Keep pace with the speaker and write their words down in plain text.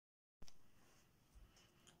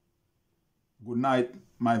Good night,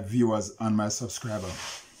 my viewers and my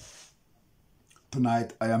subscribers.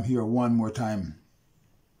 Tonight I am here one more time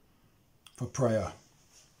for prayer.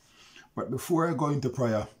 But before I go into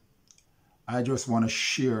prayer, I just want to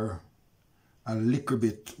share a little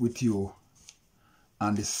bit with you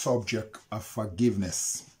on the subject of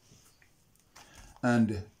forgiveness.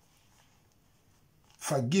 And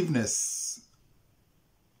forgiveness,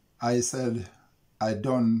 I said I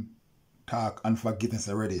done talk on forgiveness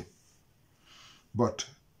already. But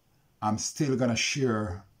I'm still going to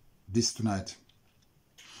share this tonight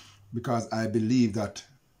because I believe that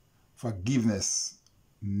forgiveness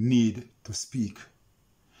need to speak,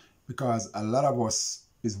 because a lot of us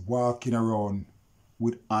is walking around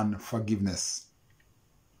with unforgiveness.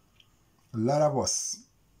 A lot of us,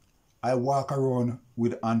 I walk around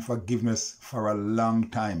with unforgiveness for a long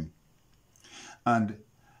time. And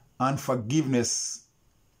unforgiveness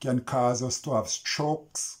can cause us to have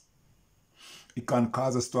strokes. It can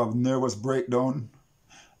cause us to have nervous breakdown.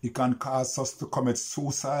 It can cause us to commit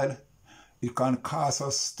suicide. It can cause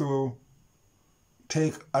us to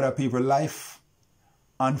take other people's life.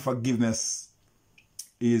 Unforgiveness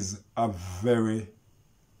is a very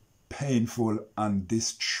painful and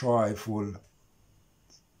destroyful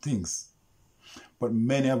things. But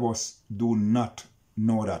many of us do not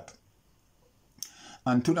know that.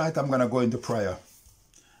 And tonight I'm going to go into prayer.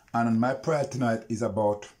 And my prayer tonight is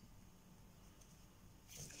about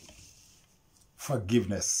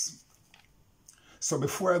forgiveness. So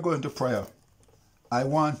before I go into prayer, I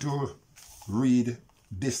want to read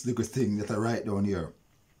this little thing that I write down here.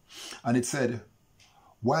 And it said,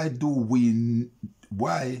 why do we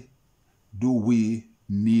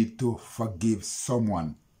need to forgive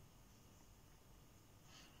someone?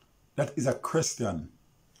 That is a question.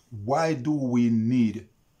 Why do we need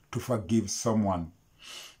to forgive someone?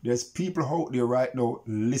 There's people out there right now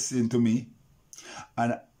listening to me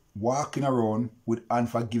and walking around with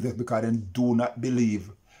unforgiveness because they do not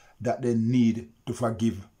believe that they need to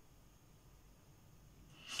forgive.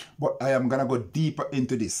 But I am going to go deeper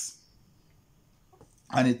into this.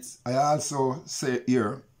 And I also say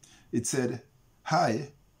here, it said, I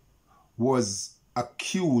was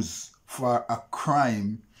accused for a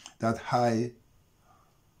crime that I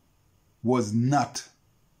was not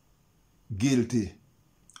guilty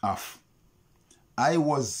of. I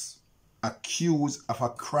was accused of a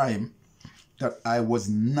crime that I was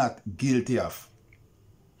not guilty of.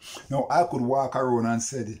 Now, I could walk around and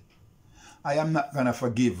say, I am not going to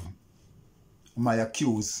forgive my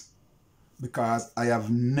accused because I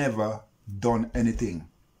have never done anything.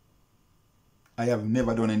 I have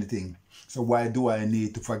never done anything. So why do I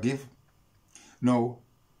need to forgive? No,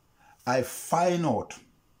 I find out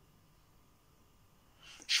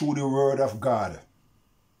through the word of God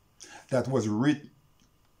that was written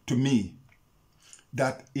to me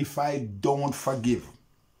that if I don't forgive,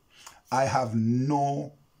 I have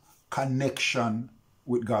no connection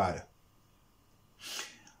with God.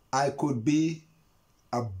 I could be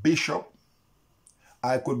a bishop,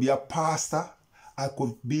 I could be a pastor, I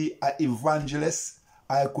could be an evangelist,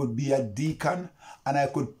 I could be a deacon, and I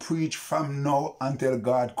could preach from now until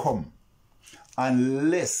God come.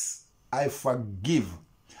 Unless I forgive,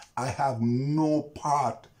 I have no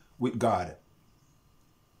part with God.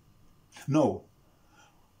 No.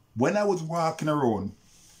 When I was walking around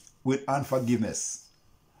with unforgiveness,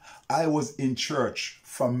 I was in church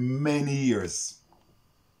for many years.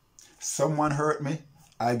 Someone hurt me,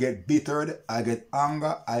 I get bittered, I get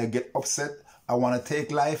anger, I get upset, I want to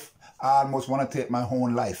take life, I almost want to take my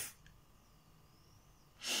own life.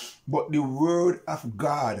 But the word of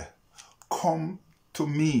God come to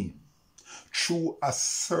me through a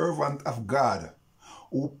servant of God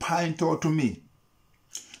who point out to me,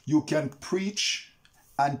 you can preach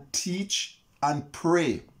and teach and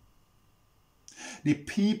pray. The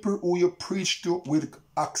people who you preach to will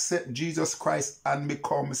accept Jesus Christ and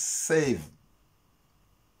become saved.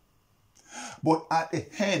 But at the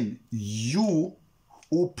end, you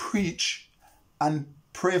who preach and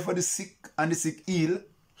pray for the sick and the sick heal,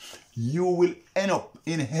 you will end up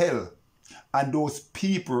in hell. And those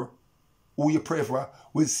people who you pray for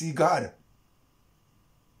will see God.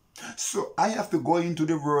 So I have to go into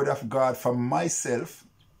the word of God for myself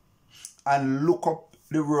and look up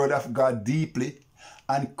the word of God deeply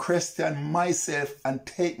and question myself and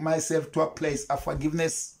take myself to a place of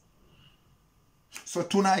forgiveness. So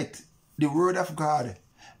tonight, the word of God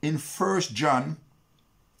in 1 John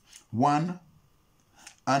 1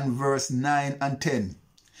 and verse 9 and 10.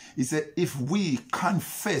 He said, if we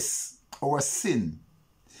confess our sin,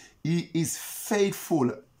 he is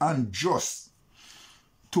faithful and just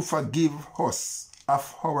to forgive us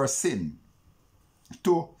of our sin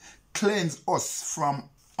to cleanse us from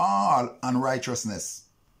all unrighteousness.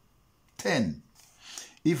 10.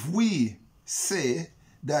 If we say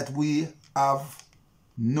that we have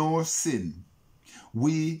no sin,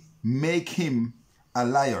 we make him a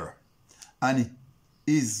liar, and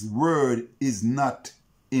his word is not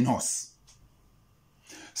in us.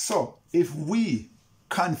 So, if we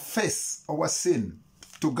confess our sin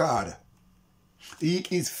to God, he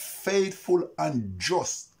is faithful and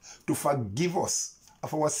just to forgive us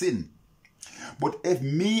of our sin. But if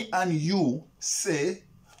me and you say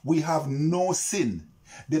we have no sin,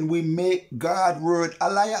 then we make God's word a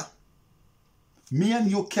liar. Me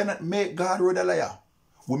and you cannot make God's word a liar.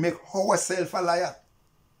 We make ourselves a liar.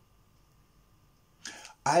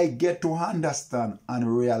 I get to understand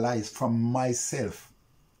and realize from myself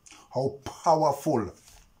how powerful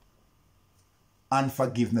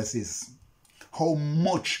unforgiveness is. How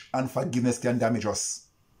much unforgiveness can damage us.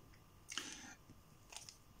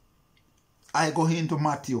 I go into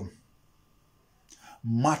Matthew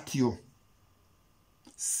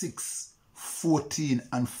 6:14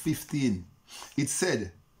 and 15. It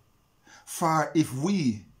said, for if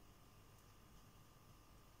we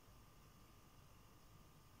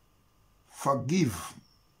forgive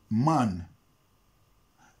man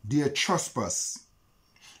their trespass,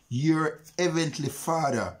 your heavenly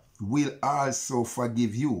Father will also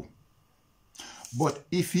forgive you. But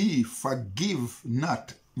if ye forgive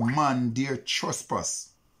not man their trespass,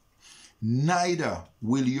 neither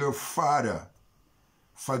will your Father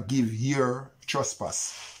forgive your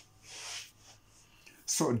trespass.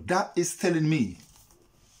 So that is telling me,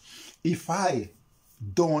 if I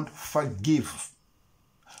don't forgive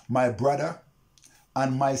my brother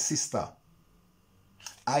and my sister,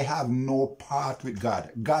 I have no part with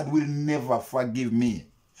God. God will never forgive me.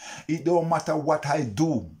 It don't matter what I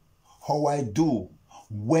do, how I do,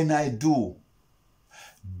 when I do.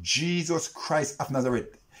 Jesus Christ of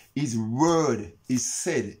Nazareth, his word is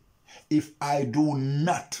said, if I do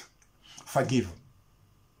not forgive,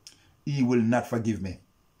 he will not forgive me.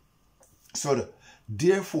 So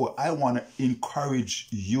therefore, I want to encourage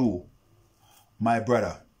you, my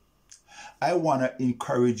brother. I want to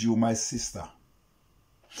encourage you, my sister,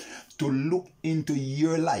 to look into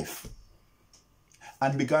your life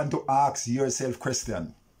and begin to ask yourself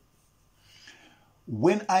question.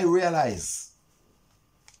 When I realize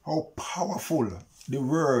how powerful the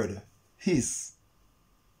word is,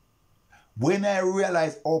 when I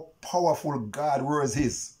realize how powerful God's word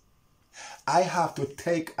is, I have to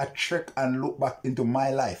take a check and look back into my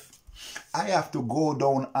life. I have to go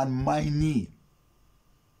down on my knee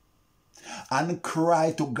and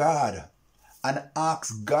cry to God and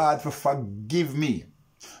ask God to forgive me.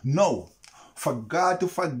 No, for God to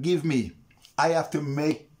forgive me, I have to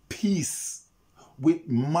make peace with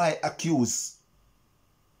my accused.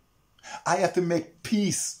 I have to make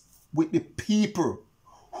peace with the people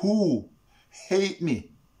who hate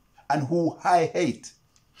me and who I hate.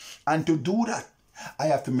 And to do that, I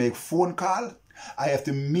have to make phone call. I have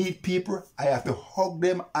to meet people. I have to hug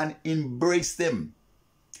them and embrace them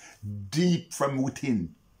deep from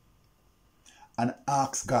within. And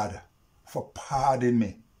ask God for pardon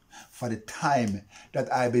me for the time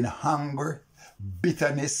that I've been hunger,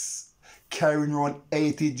 bitterness, carrying around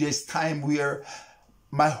 80 days time where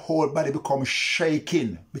my whole body becomes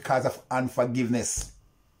shaking because of unforgiveness.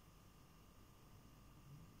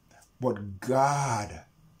 But God,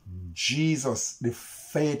 Jesus, the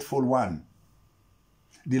faithful one,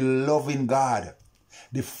 the loving God,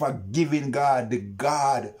 the forgiving God, the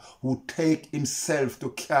God who take himself to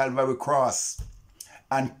Calvary cross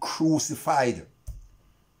and crucified.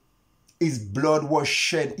 His blood was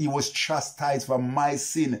shed. He was chastised for my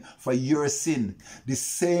sin, for your sin. The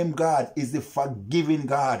same God is the forgiving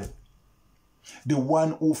God. The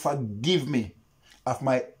one who forgive me of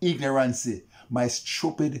my ignorance, my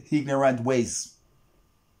stupid, ignorant ways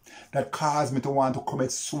that caused me to want to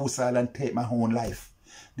commit suicide and take my own life.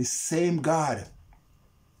 The same God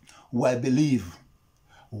who I believe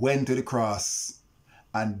went to the cross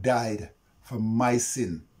and died for my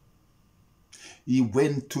sin. He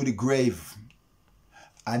went to the grave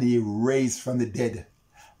and he raised from the dead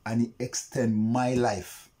and he extended my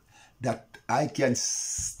life that I can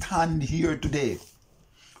stand here today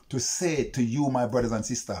to say to you, my brothers and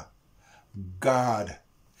sisters, God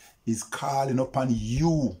is calling upon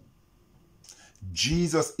you.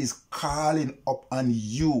 Jesus is calling upon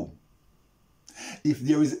you. If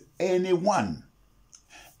there is anyone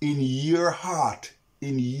in your heart,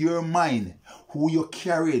 in your mind, who you're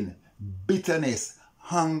carrying bitterness,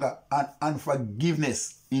 hunger, and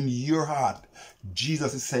unforgiveness in your heart,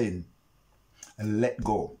 Jesus is saying, let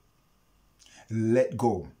go. let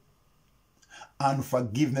go.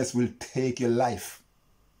 Unforgiveness will take your life.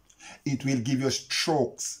 It will give you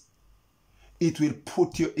strokes. It will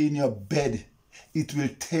put you in your bed. It will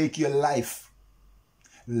take your life.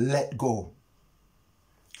 Let go.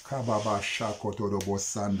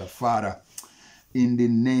 Father, in the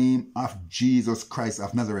name of Jesus Christ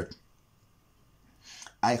of Nazareth,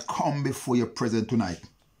 I come before your presence tonight.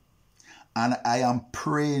 And I am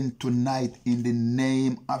praying tonight in the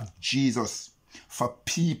name of Jesus for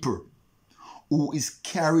people who is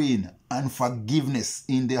carrying unforgiveness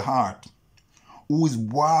in their heart, who is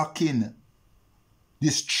walking the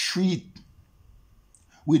street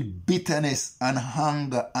with bitterness and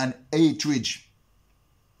hunger and hatred.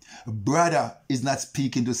 Brother is not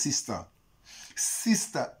speaking to sister.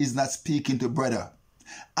 Sister is not speaking to brother.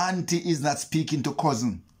 Auntie is not speaking to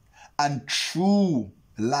cousin. And through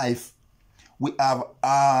life, we have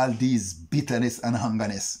all these bitterness and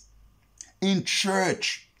hungerness. In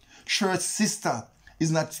church, church sister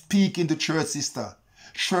is not speaking to church sister.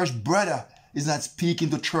 Church brother is not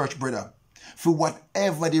speaking to church brother. For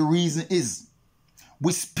whatever the reason is,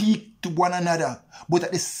 we speak to one another, but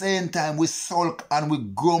at the same time we sulk and we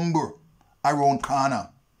grumble around corner.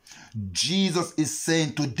 Jesus is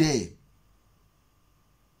saying today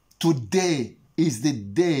is the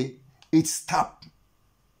day it stops.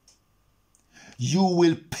 You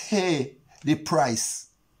will pay the price.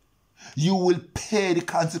 You will pay the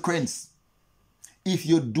consequence if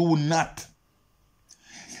you do not.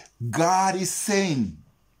 God is saying,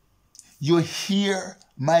 you hear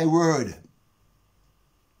my word.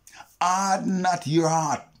 Harden not your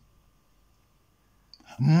heart.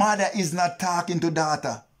 Mother is not talking to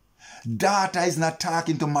daughter. Daughter is not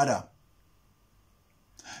talking to mother.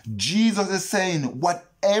 Jesus is saying,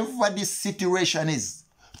 whatever the situation is,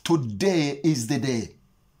 today is the day.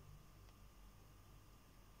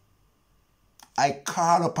 I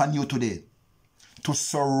call upon you today to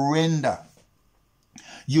surrender.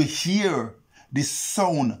 You hear the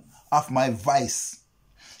sound of my voice.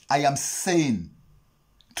 I am saying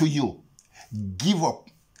to you, give up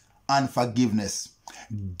unforgiveness.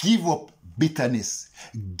 Give up bitterness.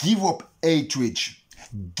 Give up hatred.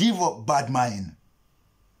 Give up bad mind.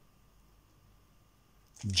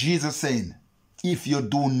 Jesus saying, if you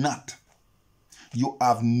do not, you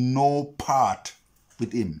have no part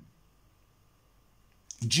with him.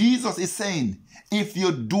 Jesus is saying, if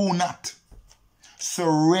you do not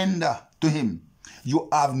surrender to him, you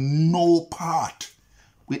have no part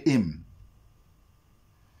with him.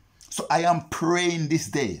 So I am praying this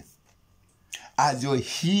day, as you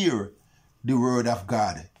hear the word of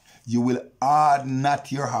God, you will harden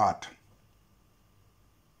not your heart.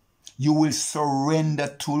 You will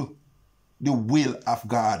surrender to the will of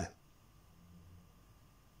God.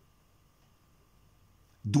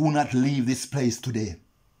 Do not leave this place today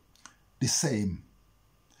the same.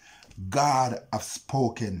 God has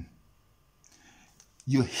spoken.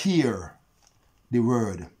 You hear the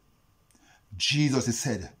word. Jesus has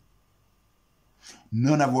said,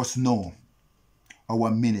 none of us know our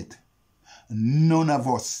minute. None of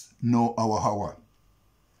us know our hour.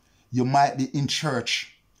 You might be in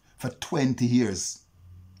church for 20 years.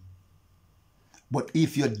 But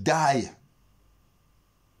if you die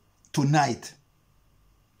tonight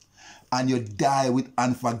and you die with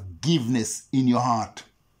unforgiveness in your heart,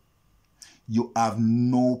 you have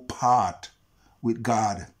no part with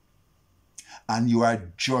God and you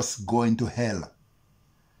are just going to hell.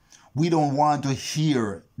 We don't want to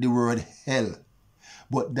hear the word hell,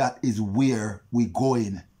 but that is where we're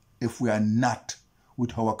going if we are not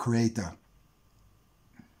with our Creator.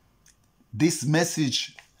 This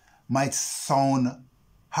message might sound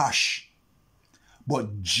harsh,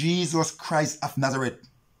 but Jesus Christ of Nazareth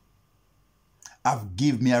have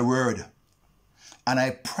given me a word, and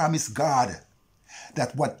I promise God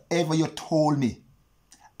that whatever you told me,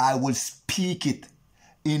 I will speak it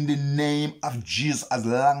in the name of Jesus as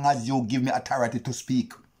long as you give me authority to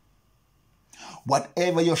speak.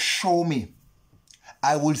 Whatever you show me,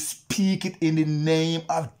 I will speak it in the name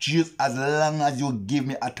of Jesus as long as you give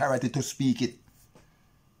me authority to speak it.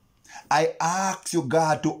 I ask you,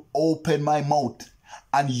 God, to open my mouth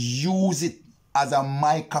and use it as a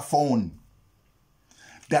microphone,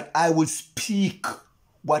 that I will speak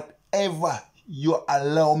whatever you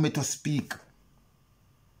allow me to speak.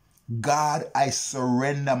 God, I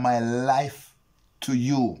surrender my life to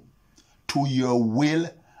you, to your will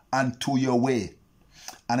and to your way.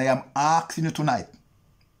 And I am asking you tonight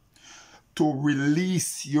to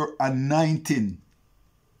release your anointing.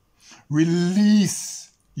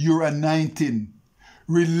 Release your anointing.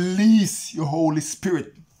 Release your Holy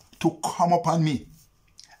Spirit to come upon me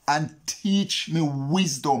and teach me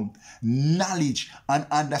wisdom, knowledge, and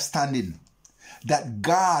understanding. That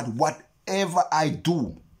God, whatever I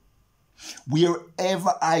do,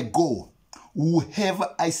 wherever I go,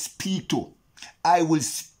 whoever I speak to, I will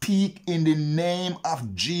speak in the name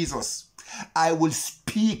of Jesus. I will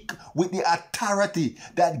speak with the authority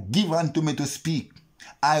that given unto me to speak.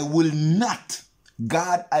 I will not,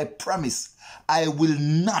 God, I promise, I will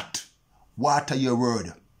not water your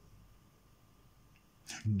word.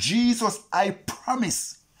 Jesus, I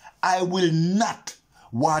promise, I will not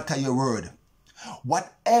water your word.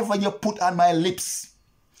 Whatever you put on my lips,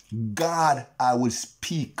 God, I will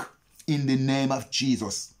speak in the name of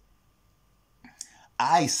Jesus.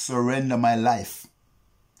 I surrender my life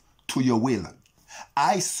to your will.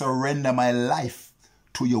 I surrender my life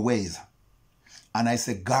to your ways. And I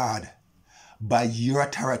say, God, by your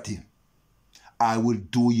authority, I will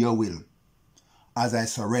do your will as I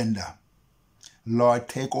surrender. Lord,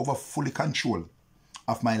 take over fully control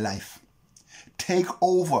of my life. Take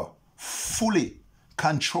over fully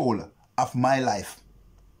control of my life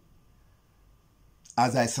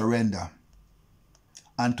as I surrender.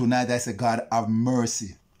 And tonight I say, God, have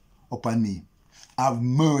mercy upon me. Have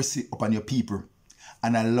mercy upon your people.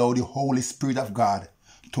 And allow the Holy Spirit of God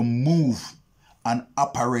to move and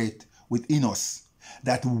operate within us,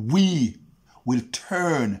 that we will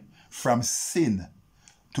turn from sin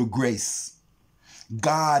to grace.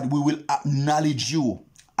 God, we will acknowledge you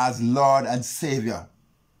as Lord and Savior.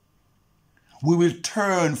 We will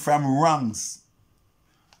turn from wrongs.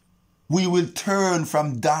 We will turn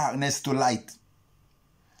from darkness to light.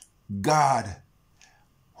 God,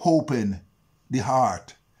 open the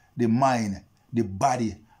heart, the mind, the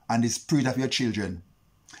body, and the spirit of your children,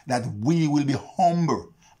 that we will be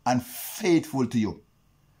humble and faithful to you.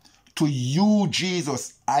 To you,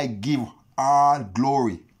 Jesus, I give all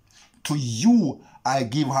glory. To you, I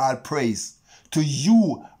give all praise. To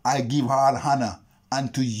you, I give all honor.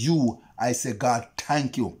 And to you, I say, God,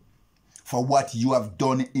 thank you for what you have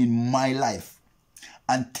done in my life.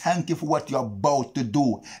 And thank you for what you're about to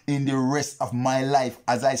do in the rest of my life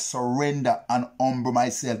as I surrender and humble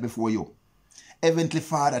myself before you. Heavenly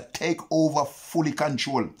Father, take over fully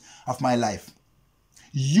control of my life.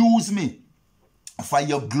 Use me for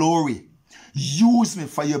your glory. Use me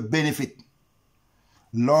for your benefit.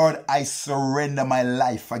 Lord, I surrender my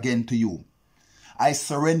life again to you. I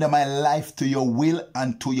surrender my life to your will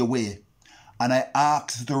and to your way. And I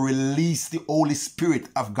ask to release the Holy Spirit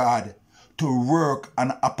of God to work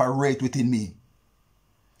and operate within me.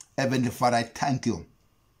 Heavenly Father, I thank you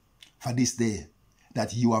for this day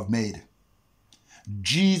that you have made.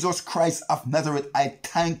 Jesus Christ of Nazareth, I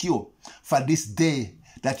thank you for this day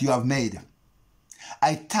that you have made.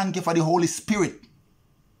 I thank you for the Holy Spirit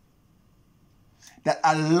that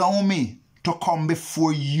allow me to come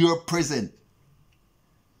before your presence.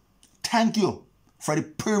 Thank you for the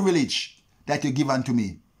privilege that you give unto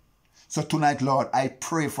me. So tonight, Lord, I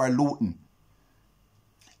pray for Luton.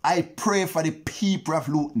 I pray for the people of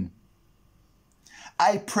Luton.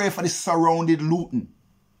 I pray for the surrounded Luton.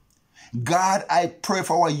 God, I pray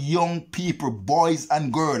for our young people, boys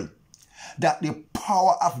and girls, that the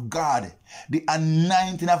power of God, the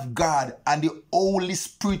anointing of God, and the Holy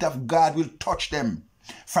Spirit of God will touch them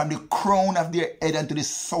from the crown of their head and to the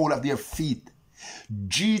sole of their feet.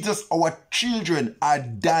 Jesus, our children are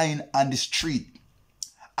dying on the street.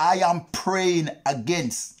 I am praying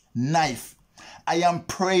against knife. I am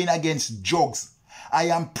praying against drugs. I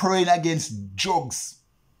am praying against drugs,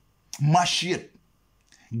 machete.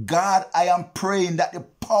 God, I am praying that the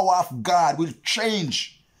power of God will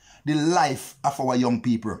change the life of our young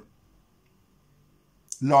people.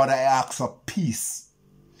 Lord, I ask for peace.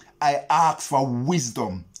 I ask for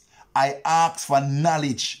wisdom. I ask for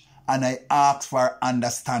knowledge. And I ask for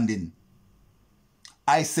understanding.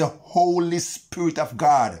 I say, Holy Spirit of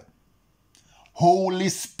God, Holy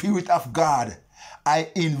Spirit of God, I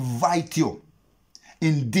invite you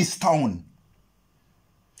in this town.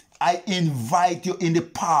 I invite you in the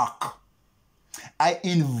park. I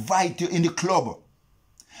invite you in the club.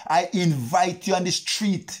 I invite you on the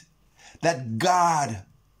street, that God,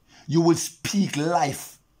 you will speak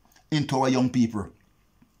life into our young people.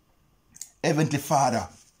 Heavenly Father,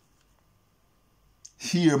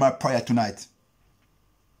 hear my prayer tonight.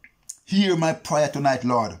 Hear my prayer tonight,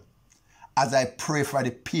 Lord, as I pray for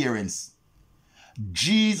the parents.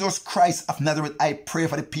 Jesus Christ of Nazareth, I pray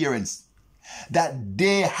for the parents, that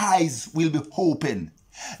their eyes will be open,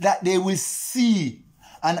 that they will see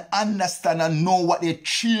and understand and know what their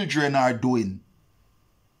children are doing.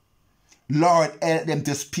 Lord, help them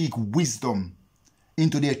to speak wisdom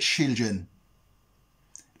into their children.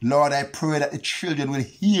 Lord, I pray that the children will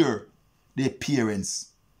hear their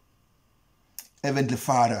parents. Heavenly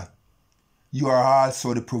Father, you are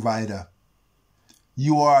also the provider.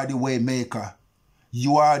 You are the way maker.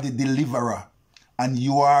 You are the deliverer. And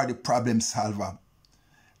you are the problem solver.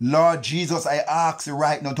 Lord Jesus, I ask you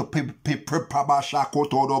right now to kababa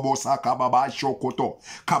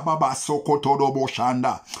sokotodobo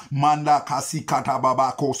shanda manda kasikata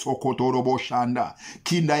babako sokotorobo shanda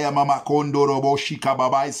kinda ya mama kondorobo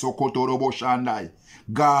shikababai sokotorobo shanda.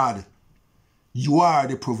 God, you are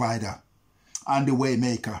the provider and the way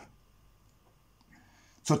maker.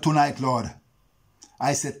 So tonight, Lord,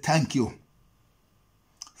 I say thank you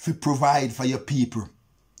for provide for your people.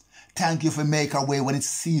 Thank you for make a way when it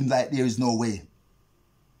seems like there is no way.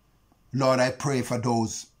 Lord, I pray for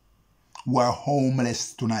those who are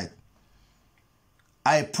homeless tonight.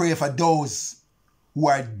 I pray for those who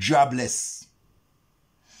are jobless.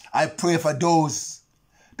 I pray for those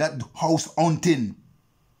that house hunting.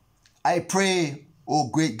 I pray, oh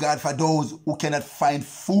great God, for those who cannot find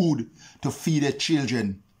food to feed their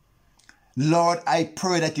children. Lord, I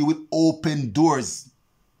pray that you will open doors.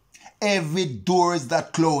 Every doors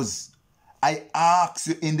that close, I ask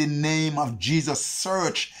you in the name of Jesus,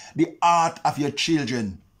 search the heart of your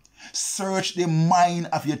children. Search the mind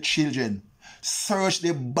of your children. Search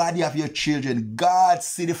the body of your children. God,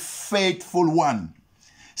 see the faithful one.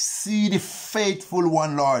 See the faithful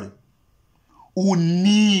one, Lord, who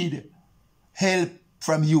need help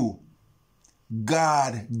from you.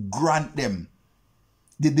 God, grant them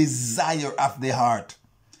the desire of their heart.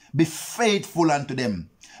 Be faithful unto them.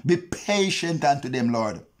 Be patient unto them,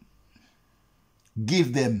 Lord.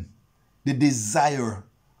 Give them the desire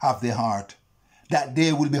of their heart, that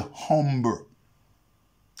they will be humble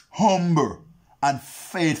and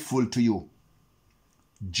faithful to you.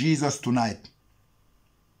 Jesus, tonight,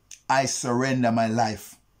 I surrender my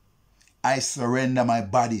life. I surrender my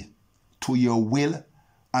body to your will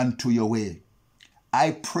and to your way.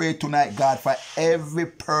 I pray tonight, God, for every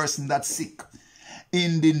person that's sick.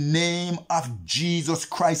 In the name of Jesus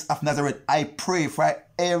Christ of Nazareth, I pray for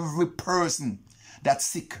every person that's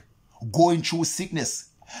sick, going through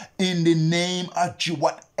sickness. In the name of Jesus,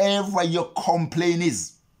 whatever your complaint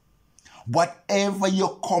is,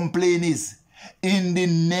 in the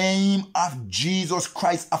name of Jesus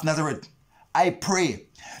Christ of Nazareth, I pray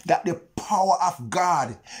that the power of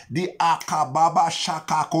God, the akababa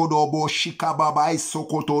shakakodobo shikababai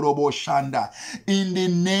sokotorobo shanda, in the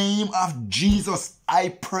name of Jesus, I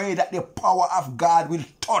pray that the power of God will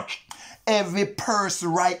touch every person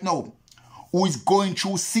right now who is going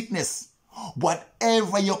through sickness,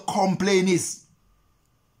 whatever your complaint is.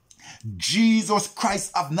 Jesus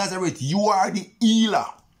Christ of Nazareth, you are the healer.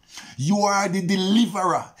 You are the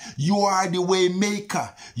deliverer. You are the way maker.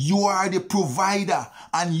 You are the provider.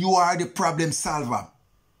 And you are the problem solver.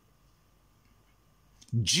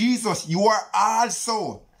 Jesus, you are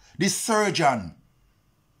also the surgeon.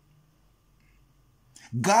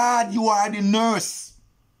 God, you are the nurse.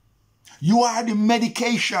 You are the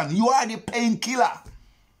medication. You are the painkiller.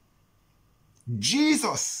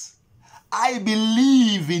 Jesus, I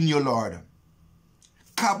believe in you, Lord.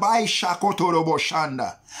 I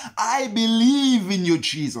believe in you,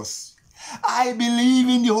 Jesus. I believe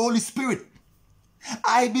in the Holy Spirit.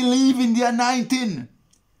 I believe in the anointing.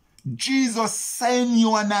 Jesus, send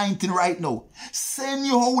your anointing right now. Send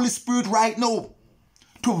your Holy Spirit right now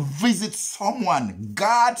to visit someone.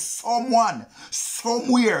 God, someone,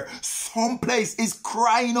 somewhere, someplace is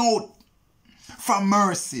crying out for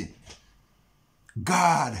mercy.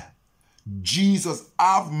 God, Jesus,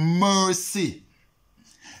 have mercy.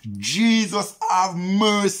 Jesus, have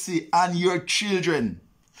mercy on your children.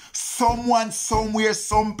 Someone, somewhere,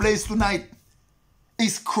 someplace tonight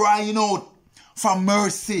is crying out for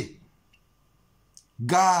mercy.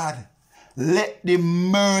 God, let the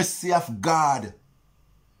mercy of God,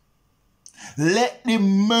 let the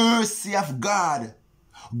mercy of God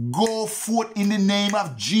go forth in the name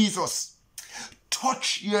of Jesus.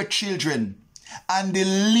 Touch your children and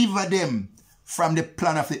deliver them from the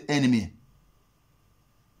plan of the enemy.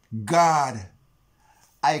 God,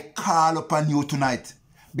 I call upon you tonight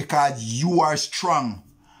because you are strong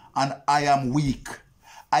and I am weak.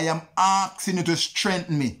 I am asking you to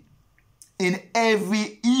strengthen me in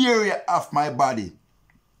every area of my body.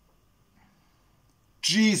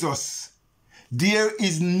 Jesus, there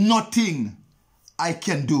is nothing I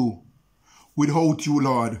can do without you,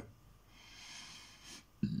 Lord.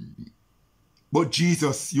 But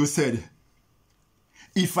Jesus, you said,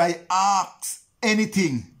 if I ask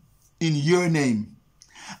anything in your name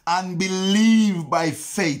and believe by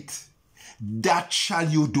faith, that shall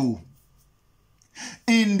you do.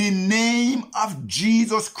 In the name of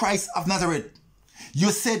Jesus Christ of Nazareth, you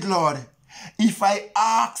said, Lord, if I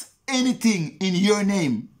ask anything in your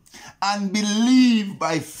name and believe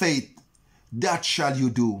by faith, that shall you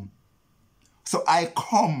do. So I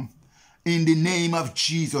come in the name of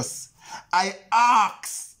Jesus. I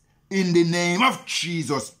ask in the name of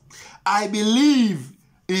Jesus. I believe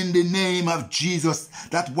in the name of Jesus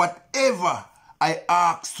that whatever I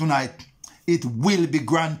ask tonight, it will be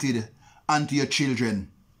granted unto your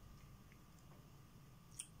children.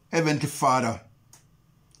 Heavenly Father,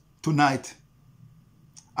 tonight,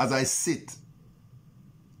 as I sit,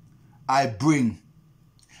 I bring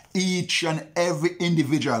each and every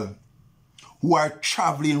individual who are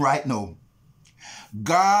traveling right now.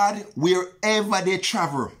 God, wherever they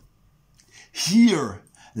travel, here,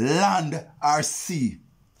 land or sea,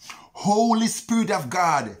 Holy Spirit of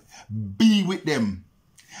God, be with them,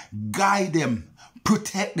 guide them,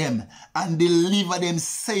 protect them, and deliver them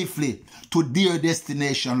safely to their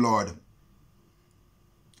destination, Lord.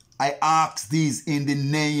 I ask these in the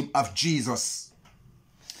name of Jesus.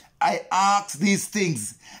 I ask these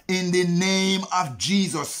things in the name of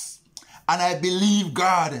Jesus. And I believe,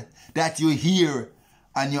 God, that you hear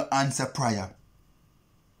and you answer prayer.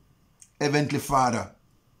 Heavenly Father,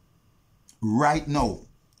 right now,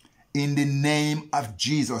 in the name of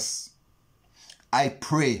Jesus, I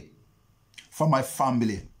pray for my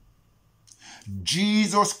family.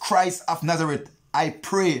 Jesus Christ of Nazareth, I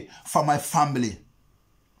pray for my family.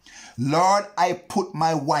 Lord, I put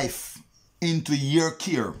my wife into your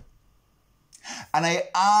care. And I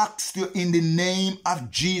ask you in the name of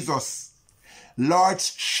Jesus, Lord,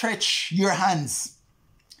 stretch your hands.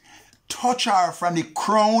 Touch her from the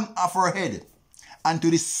crown of her head and to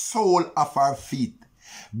the sole of her feet.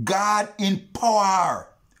 God, empower her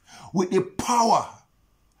with the power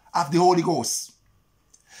of the Holy Ghost.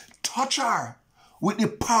 Touch her with the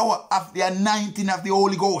power of the anointing of the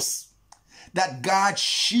Holy Ghost. That God,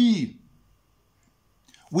 she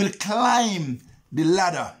will climb the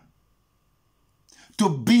ladder to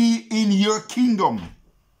be in your kingdom.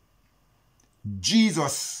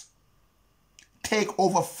 Jesus, take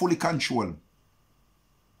over fully control.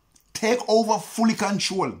 Take over fully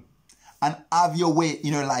control and have your way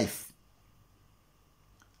in your life.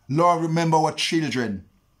 Lord, remember our children.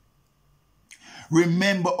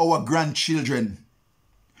 Remember our grandchildren.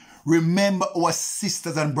 Remember our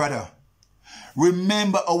sisters and brothers.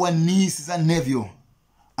 Remember our nieces and nephews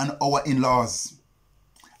and our in-laws.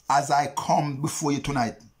 As I come before you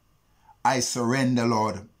tonight, I surrender,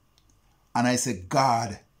 Lord. And I say,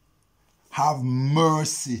 God, have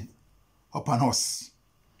mercy upon us,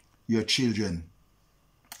 your children.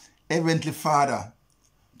 Heavenly Father,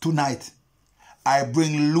 tonight, I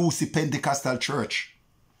bring Lucy Pentecostal Church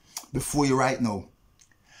before you right now.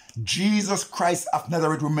 Jesus Christ of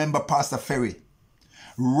Nazareth, remember Pastor Ferry.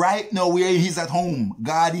 Right now where he's at home,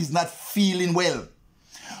 God is not feeling well.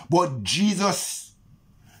 But Jesus,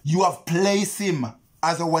 you have placed him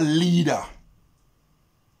as our leader.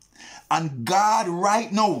 And God,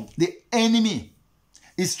 right now, the enemy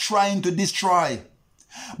is trying to destroy.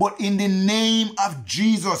 But in the name of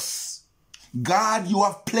Jesus, God, you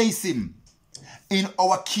have placed him in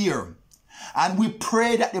our care. And we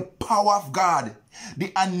pray that the power of God,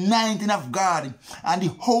 the anointing of God, and the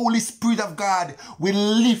Holy Spirit of God will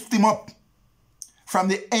lift him up from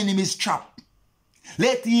the enemy's trap.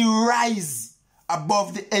 Let he rise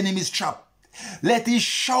above the enemy's trap. Let he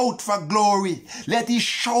shout for glory. Let he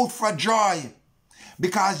shout for joy.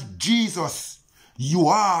 Because Jesus, you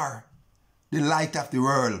are the light of the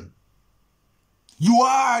world. You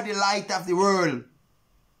are the light of the world.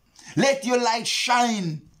 Let your light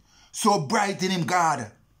shine so bright in him,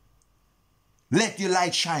 God. Let your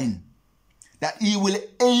light shine, that he will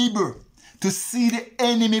able to see the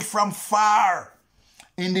enemy from far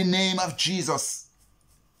in the name of Jesus.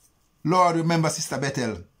 Lord, remember Sister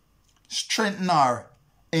Bethel. Strengthen her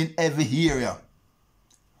in every area.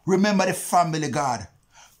 Remember the family, God.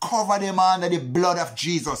 Cover them under the blood of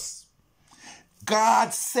Jesus.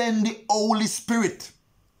 God, send the Holy Spirit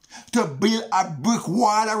to build a brick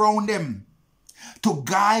wall around them, to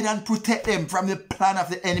guide and protect them from the plan of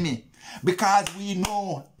the enemy. Because we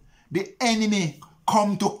know the enemy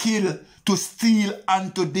come to kill, to steal,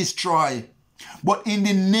 and to destroy. But in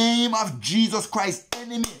the name of Jesus Christ,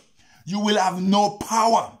 enemy, you will have no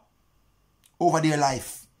power over their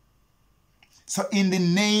life. So in the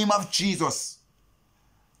name of Jesus,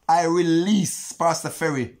 I release Pastor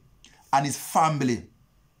Ferry and his family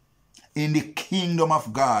in the kingdom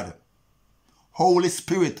of God. Holy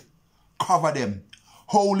Spirit, cover them.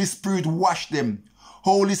 Holy Spirit, wash them.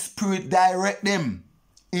 Holy Spirit, direct them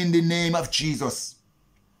in the name of Jesus.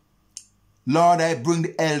 Lord, I bring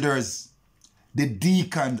the elders, the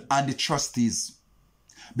deacons, and the trustees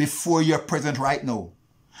before your presence right now.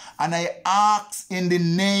 And I ask in the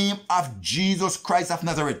name of Jesus Christ of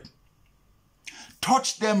Nazareth,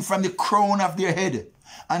 touch them from the crown of their head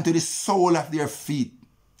and to the sole of their feet.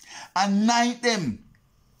 Anoint them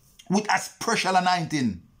with a special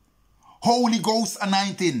anointing, Holy Ghost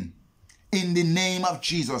anointing, in the name of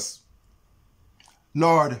Jesus.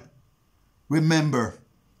 Lord, remember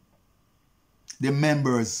the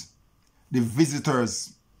members, the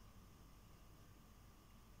visitors,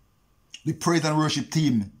 the praise and worship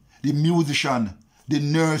team, the musician, the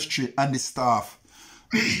nursery, and the staff.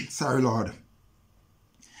 Sorry, Lord.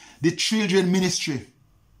 The children ministry,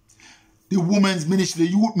 the women's ministry,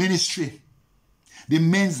 the youth ministry, the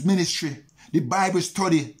men's ministry, the Bible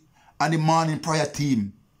study, and the morning prayer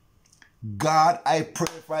team. God, I pray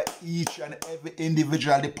for each and every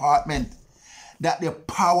individual department that the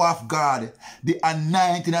power of God, the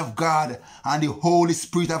anointing of God, and the Holy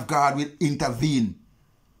Spirit of God will intervene.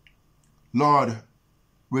 Lord,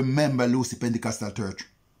 remember Lucy Pentecostal Church.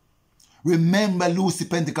 Remember Lucy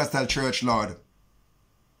Pentecostal Church, Lord.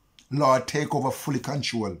 Lord, take over fully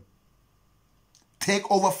control. Take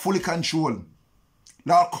over fully control.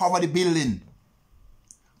 Lord, cover the building.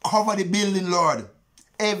 Cover the building, Lord.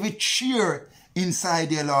 Every chair inside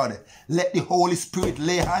there, Lord. Let the Holy Spirit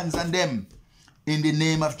lay hands on them in the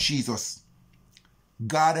name of Jesus.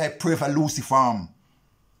 God, I pray for Lucy Farm.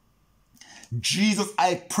 Jesus,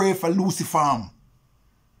 I pray for Lucy Farm.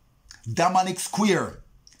 Dominic Square.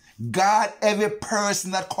 God, every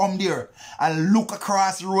person that come there and look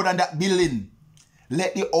across the road on that building,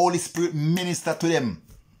 let the Holy Spirit minister to them.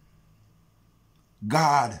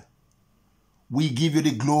 God, we give you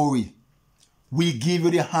the glory. We give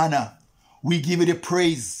you the honor. We give you the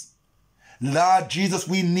praise. Lord Jesus,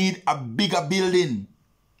 we need a bigger building.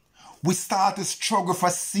 We start to struggle for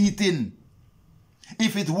seating.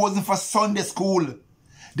 If it wasn't for Sunday school,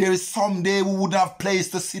 there is someday we wouldn't have place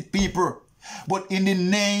to sit people. But in the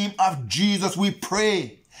name of Jesus, we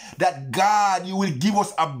pray that God, you will give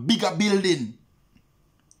us a bigger building.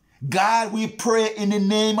 God, we pray in the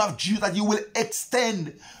name of Jesus that you will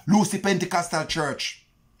extend Lucy Pentecostal Church.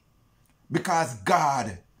 Because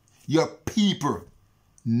God, your people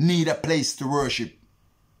need a place to worship.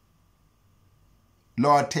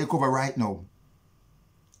 Lord, take over right now.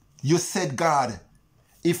 You said, God,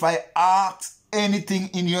 if I ask anything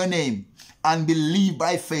in your name and believe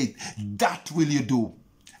by faith, that will you do.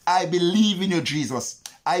 I believe in you, Jesus.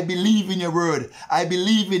 I believe in your word. I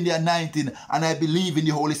believe in the anointing, and I believe in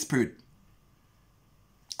the Holy Spirit.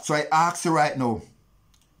 So I ask you right now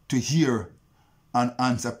to hear and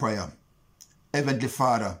answer prayer. Heavenly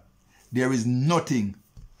Father, there is nothing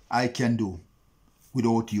I can do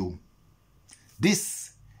without you.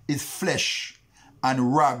 This is flesh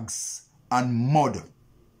and rags and mud,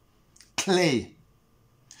 clay.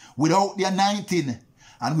 Without the anointing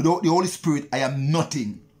and without the Holy Spirit, I am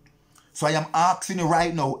nothing. So I am asking you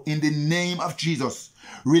right now, in the name of Jesus,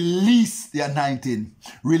 release the anointing,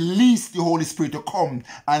 release the Holy Spirit to come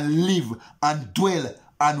and live and dwell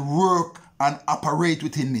and work and operate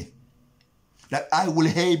within me, that I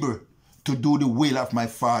will be able to do the will of my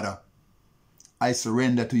Father. I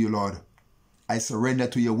surrender to you, Lord. I surrender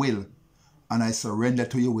to your will, and I surrender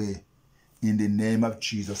to your way, in the name of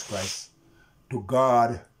Jesus Christ. To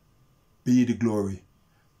God be the glory.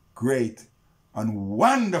 Great and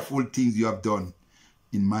wonderful things you have done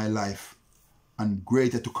in my life, and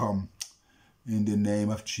greater to come, in the name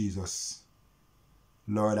of Jesus.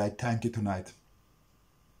 Lord, I thank you tonight.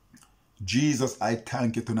 Jesus, I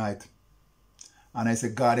thank you tonight. And I say,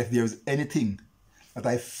 God, if there is anything that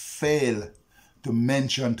I fail to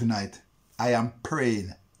mention tonight, I am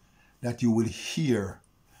praying that you will hear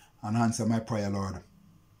and answer my prayer, Lord.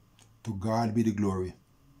 To God be the glory.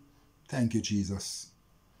 Thank you, Jesus.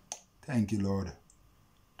 Thank you, Lord.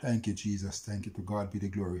 Thank you, Jesus. Thank you. To God be the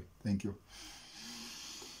glory. Thank you.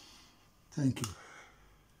 Thank you.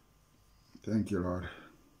 Thank you, Lord.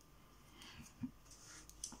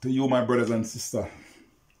 To you, my brothers and sisters,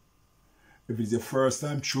 if it's your first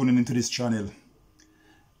time tuning into this channel,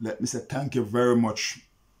 let me say thank you very much.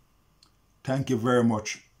 Thank you very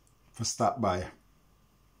much for stopping by.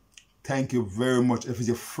 Thank you very much if it's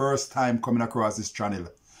your first time coming across this channel.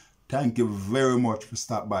 Thank you very much for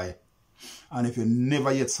stopping by. And if you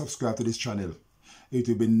never yet subscribed to this channel, it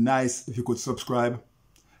would be nice if you could subscribe,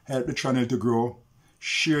 help the channel to grow,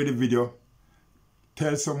 share the video,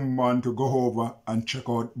 tell someone to go over and check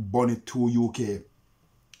out Bunny 2 UK.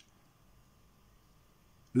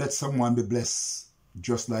 Let someone be blessed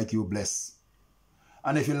just like you bless.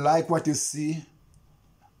 And if you like what you see,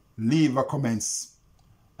 leave a comments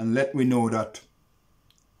and let me know that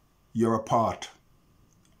you're a part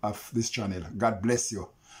of this channel. God bless you.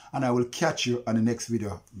 And I will catch you on the next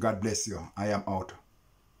video. God bless you. I am out.